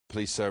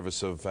Police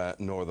Service of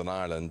Northern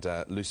Ireland.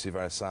 Lucy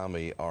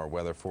Verasamy, our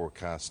weather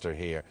forecaster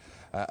here.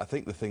 I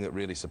think the thing that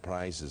really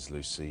surprises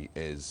Lucy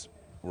is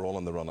we're all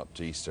on the run-up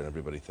to Easter and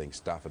everybody thinks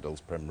daffodils,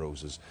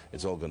 primroses,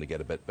 it's all going to get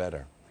a bit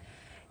better.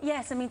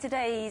 Yes, I mean,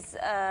 today's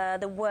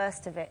the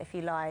worst of it, if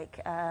you like.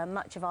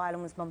 Much of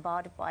Ireland was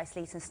bombarded by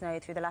sleet and snow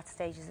through the latter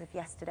stages of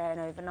yesterday and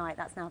overnight.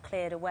 That's now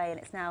cleared away, and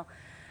it's now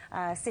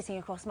sitting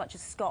across much of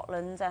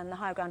Scotland and the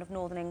higher ground of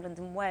northern England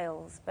and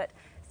Wales. But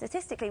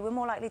statistically, we're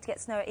more likely to get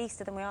snow at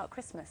Easter than we are at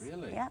Christmas.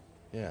 Really? Yeah.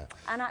 Yeah.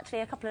 And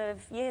actually, a couple of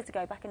years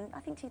ago, back in, I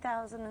think,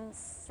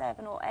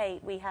 2007 or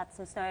 8, we had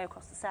some snow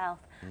across the south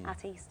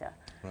at Easter.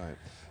 Right.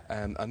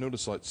 I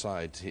notice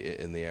outside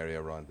in the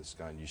area around the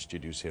Sky News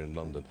studios here in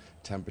London,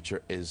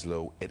 temperature is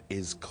low, it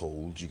is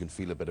cold, you can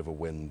feel a bit of a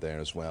wind there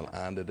as well,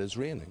 and it is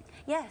raining.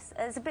 Yes,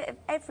 there's a bit of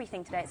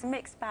everything today. It's a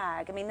mixed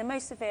bag. I mean, the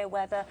most severe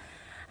weather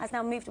has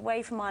now moved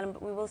away from Ireland,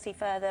 but we will see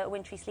further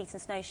wintry sleet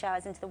and snow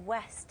showers into the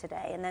west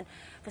today. And then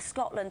for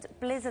Scotland,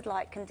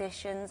 blizzard-like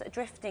conditions,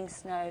 drifting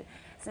snow,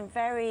 some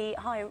very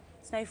high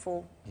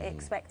snowfall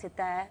expected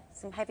there,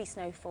 some heavy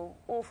snowfall,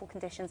 awful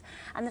conditions.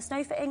 And the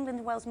snow for England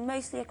and Wales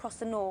mostly across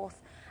the north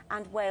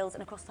and Wales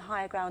and across the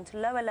higher ground to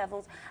lower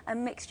levels, a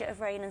mixture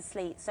of rain and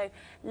sleet. So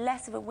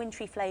less of a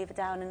wintry flavour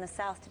down in the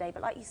south today.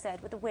 But like you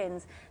said, with the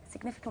winds,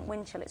 significant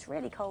wind chill, it's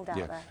really cold out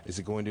there. Is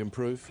it going to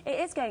improve? It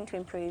is going to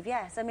improve,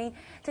 yes. I mean,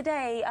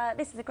 today,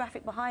 this is the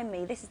graphic behind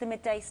me. This is the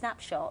midday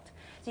snapshot.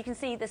 So you can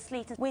see the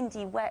sleet and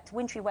windy, wet,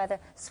 wintry weather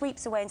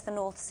sweeps away into the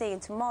North Sea.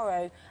 And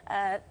tomorrow,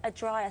 a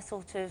drier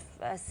sort of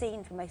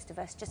scene for most of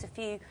us. Just a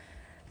few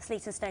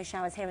sleet and snow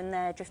showers here and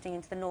there drifting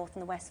into the north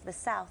and the west of the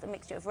south, a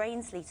mixture of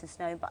rain, sleet and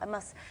snow, but I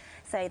must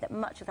say that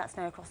much of that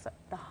snow across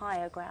the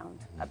higher ground,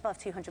 above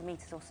 200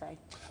 metres or so.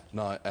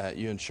 Now,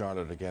 you and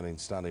Charlotte are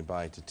standing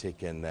by to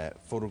take in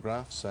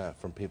photographs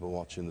from people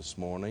watching this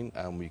morning,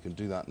 and we can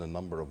do that in a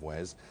number of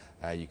ways.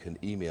 You can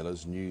email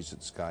us,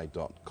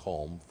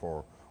 news@sky.com,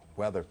 for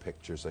weather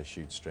pictures, I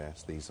should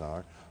stress, these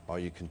are, or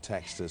you can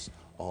text us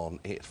on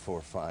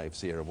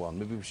 84501.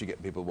 Maybe we should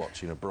get people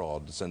watching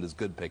abroad to send us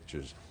good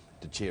pictures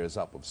to cheer us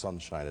up of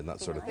sunshine and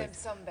that sort of thing.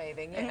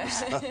 Sunbathing,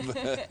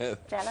 yeah.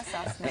 Jealous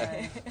us,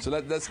 no. So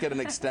let's get an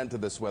extent of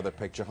this weather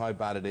picture, how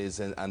bad it is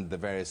and the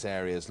various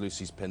areas.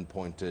 Lucy's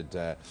pinpointed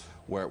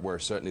where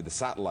certainly the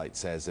satellite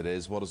says it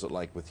is. What is it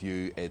like with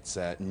you? It's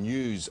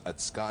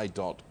news@sky.com.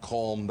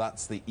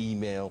 That's the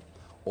email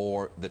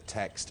or the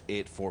text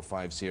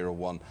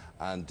 84501,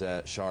 and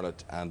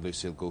Charlotte and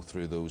Lucy will go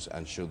through those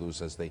and show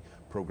those as the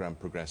programme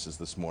progresses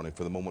this morning.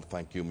 For the moment,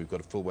 thank you, and we've got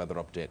a full weather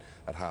update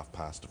at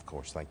past, of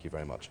course. Thank you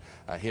very much.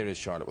 Here is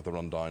Charlotte with a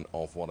rundown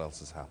of what else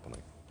is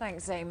happening.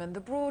 Thanks, Eamon. The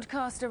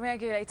broadcaster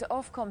regulator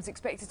Ofcom's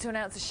expected to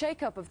announce a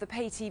shake-up of the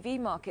pay TV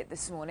market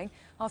this morning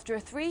after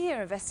a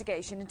 3-year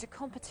investigation into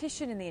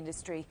competition in the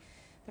industry.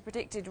 The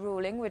predicted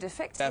ruling would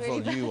affect...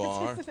 Devil you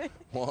are.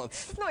 What?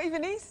 It's not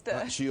even Easter.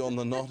 That's you on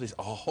the knot. Is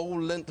a whole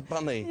lint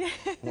bunny.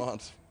 Yeah.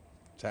 What?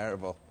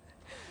 Terrible.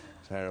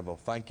 Terrible.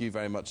 Thank you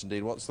very much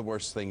indeed. What's the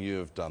worst thing you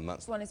have done?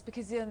 That's one is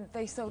because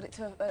they sold it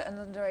to an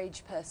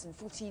underage person,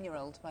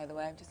 14-year-old, by the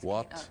way. I'm just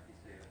what?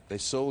 They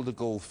sold a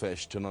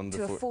goldfish to an under...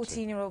 To a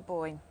 14-year-old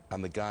boy.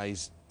 And the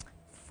guy's...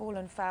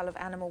 fallen foul of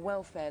animal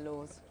welfare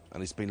laws.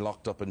 And he's been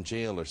locked up in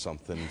jail or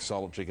something, in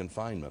solitary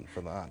confinement for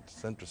that.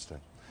 It's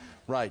interesting.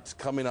 Right,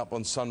 coming up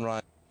on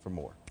Sunrise for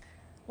more.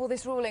 Well,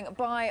 this ruling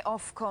by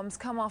Ofcom's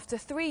come after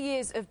 3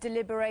 years of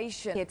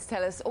deliberation. Here to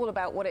tell us all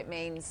about what it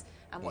means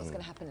and what's going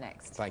to happen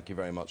next. Thank you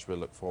very much. We'll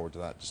look forward to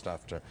that just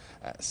after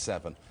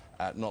 7.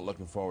 Not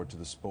looking forward to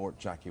the sport,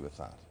 Jackie, with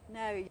that.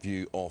 No.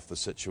 View of the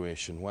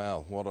situation.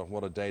 Well,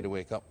 what a day to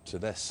wake up to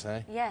this,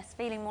 eh? Yes,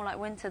 feeling more like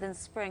winter than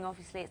spring.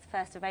 Obviously, it's the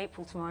 1st of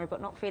April tomorrow,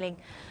 but not feeling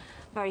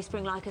very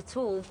spring-like at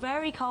all.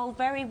 Very cold,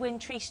 very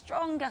wintry,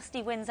 strong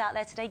gusty winds out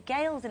there today,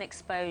 gales in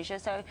exposure,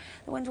 so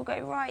the wind will go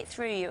right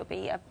through you. It'll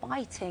be a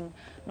biting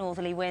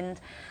northerly wind.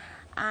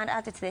 And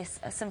added to this,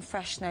 some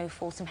fresh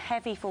snowfall, some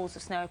heavy falls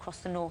of snow across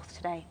the north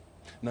today.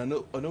 Now,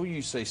 I know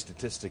you say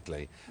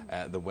statistically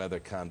the weather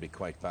can be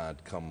quite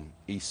bad come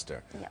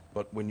Easter,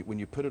 but when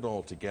you put it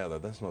all together,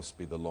 this must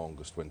be the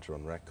longest winter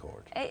on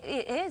record.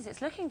 It is.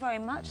 It's looking very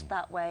much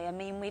that way. I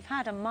mean, we've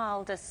had a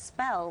milder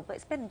spell, but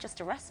it's been just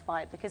a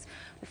respite because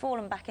we've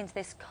fallen back into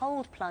this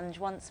cold plunge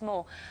once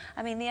more.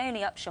 I mean, the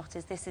only upshot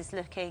is this is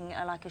looking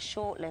like a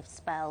short-lived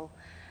spell,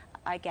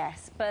 I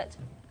guess. But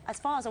as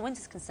far as our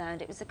winter's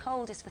concerned, it was the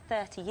coldest for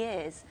 30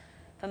 years.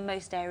 For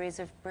most areas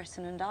of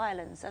Britain and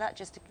Ireland. So that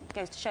just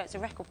goes to show it's a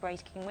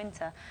record-breaking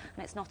winter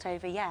and it's not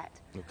over yet.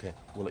 OK.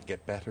 Will it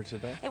get better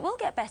today? It will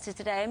get better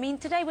today. I mean,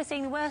 today we're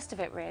seeing the worst of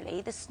it,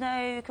 really. The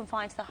snow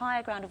confined to the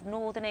higher ground of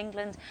northern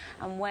England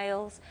and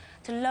Wales,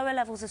 to lower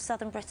levels of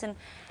southern Britain.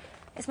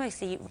 It's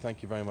mostly...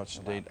 Thank you very much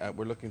indeed.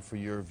 We're looking for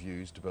your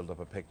views to build up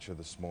a picture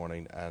this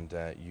morning, and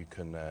you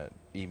can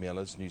email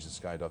us,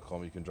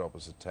 news@sky.com. You can drop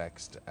us a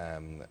text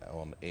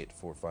on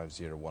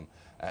 84501.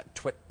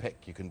 TwitPic,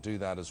 you can do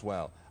that as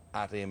well.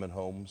 At Eamon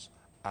Holmes,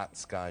 at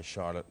Sky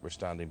Charlotte, we're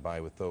standing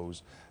by with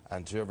those.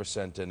 And whoever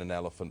sent in an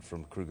elephant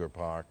from Kruger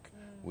Park,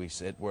 we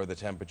said where the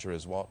temperature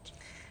is what?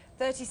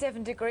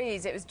 37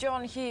 degrees. It was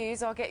John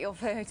Hughes. I'll get your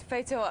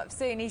photo up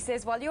soon. He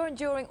says, while you're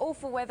enduring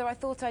awful weather, I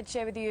thought I'd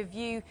share with you a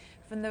view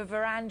from the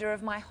veranda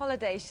of my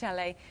holiday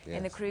chalet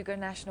in the Kruger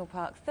National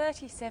Park.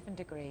 37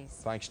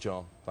 degrees. Thanks,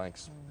 John.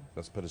 Thanks.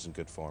 That's put us in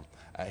good form.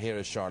 Here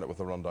is Charlotte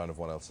with a rundown of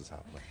what else is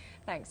happening.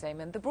 Thanks,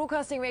 Eamon. The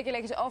broadcasting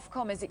regulator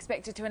Ofcom is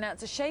expected to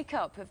announce a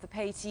shake-up of the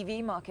pay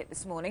TV market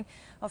this morning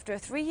after a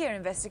 3-year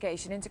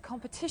investigation into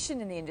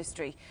competition in the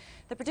industry.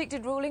 The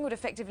predicted ruling would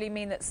effectively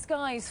mean that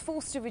Sky is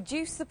forced to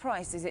reduce the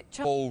prices it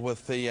charges. All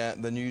with the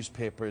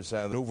newspapers.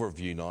 An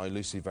overview now.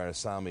 Lucy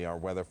Verasamy, our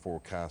weather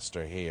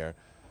forecaster here.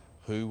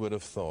 Who would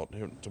have thought?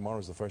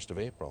 Tomorrow's the 1st of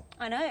April.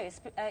 I know,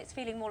 it's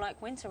feeling more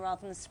like winter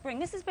rather than spring.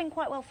 This has been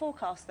quite well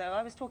forecast, though.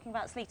 I was talking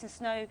about sleet and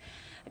snow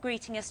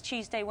greeting us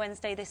Tuesday,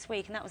 Wednesday this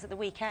week, and that was at the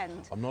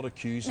weekend. I'm not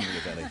accusing you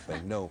of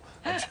anything, no.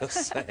 I'm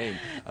just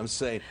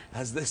saying,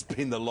 has this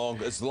been the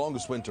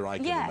longest winter I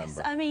can remember?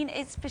 Yes, I mean,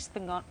 it's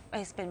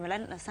been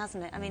relentless,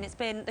 hasn't it? I mean, it's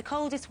been the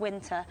coldest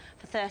winter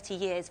for 30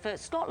 years. For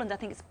Scotland, I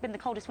think it's been the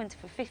coldest winter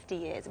for 50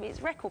 years. I mean,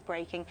 it's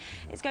record-breaking.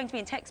 It's going to be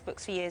in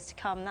textbooks for years to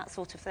come, that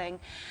sort of thing.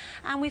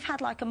 And we've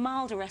had like a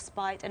milder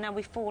respite, and now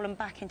we've fallen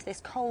back into this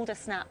colder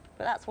snap.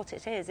 But that's what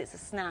it is. It's a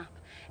snap.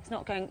 It's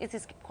not going. It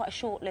is quite a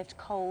short-lived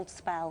cold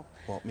spell.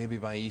 What? Maybe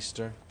by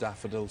Easter,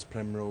 daffodils,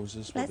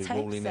 primroses will be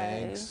rolling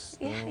eggs.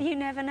 Yeah, you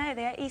never know.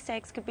 The Easter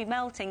eggs could be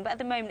melting, but at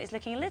the moment it's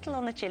looking a little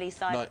on the chilly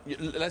side. Now,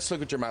 let's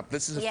look at your map.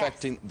 This is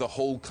affecting the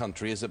whole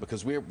country, is it?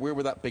 Because we're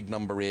where that big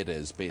number 8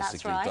 is,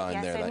 basically. That's right.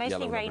 Down there. So that mostly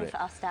yellow rain for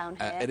us down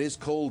here. It is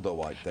cold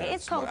though out there. It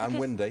is cold and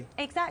windy.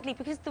 Exactly,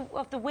 because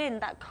of the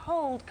wind, that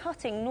cold,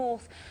 cutting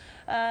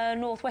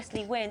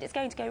northwesterly wind. It's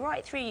going to go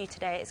right through you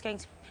today. It's going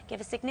to give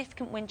a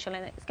significant wind chill,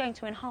 and it's going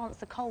to enhance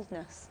the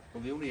coldness.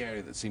 Well, the only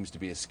area that seems to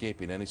be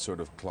escaping any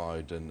sort of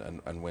cloud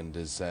and wind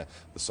is the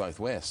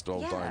southwest, all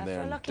down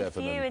there in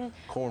Devon and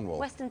Cornwall.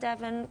 Western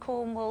Devon,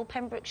 Cornwall,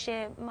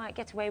 Pembrokeshire might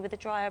get away with a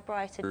drier,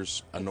 brighter...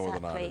 And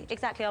Northern Ireland.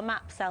 Exactly, our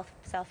map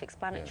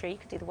self-explanatory. You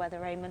could do the weather,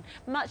 Eamon.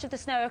 Much of the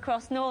snow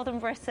across northern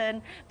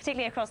Britain,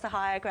 particularly across the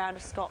higher ground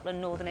of Scotland,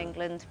 northern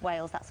England,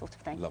 Wales, that sort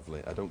of thing.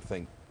 Lovely. I don't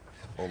think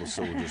all the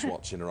soldiers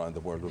watching around the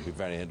world would be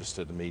very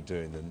interested in me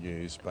doing the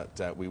news,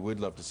 but we would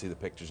love to see the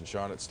pictures, and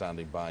Charlotte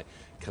standing by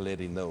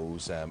collating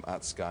those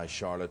at Sky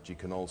Charlotte. You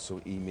can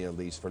also email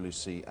these for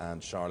Lucy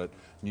and Charlotte,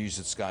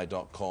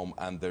 news@sky.com,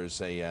 and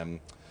there's a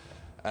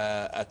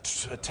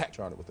text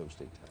Charlotte with those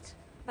details.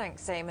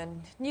 Thanks,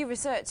 Eamon. New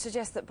research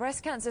suggests that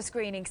breast cancer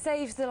screening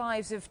saves the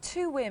lives of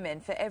 2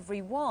 women for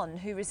every 1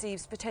 who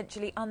receives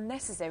potentially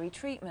unnecessary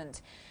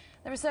treatment.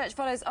 The research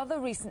follows other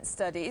recent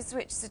studies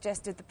which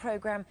suggested the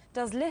programme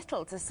does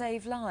little to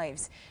save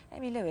lives.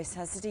 Amy Lewis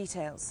has the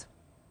details.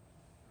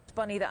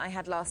 Bunny that I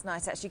had last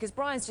night, actually, because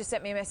Brian's just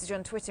sent me a message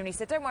on Twitter and he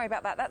said, don't worry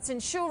about that. That's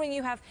ensuring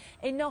you have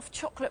enough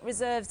chocolate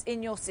reserves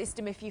in your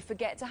system if you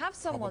forget to have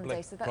some one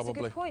day. So that's a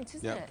good point,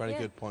 isn't it? Yeah, very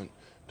good point.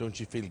 Don't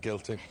you feel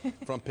guilty?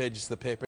 Front pages of the paper.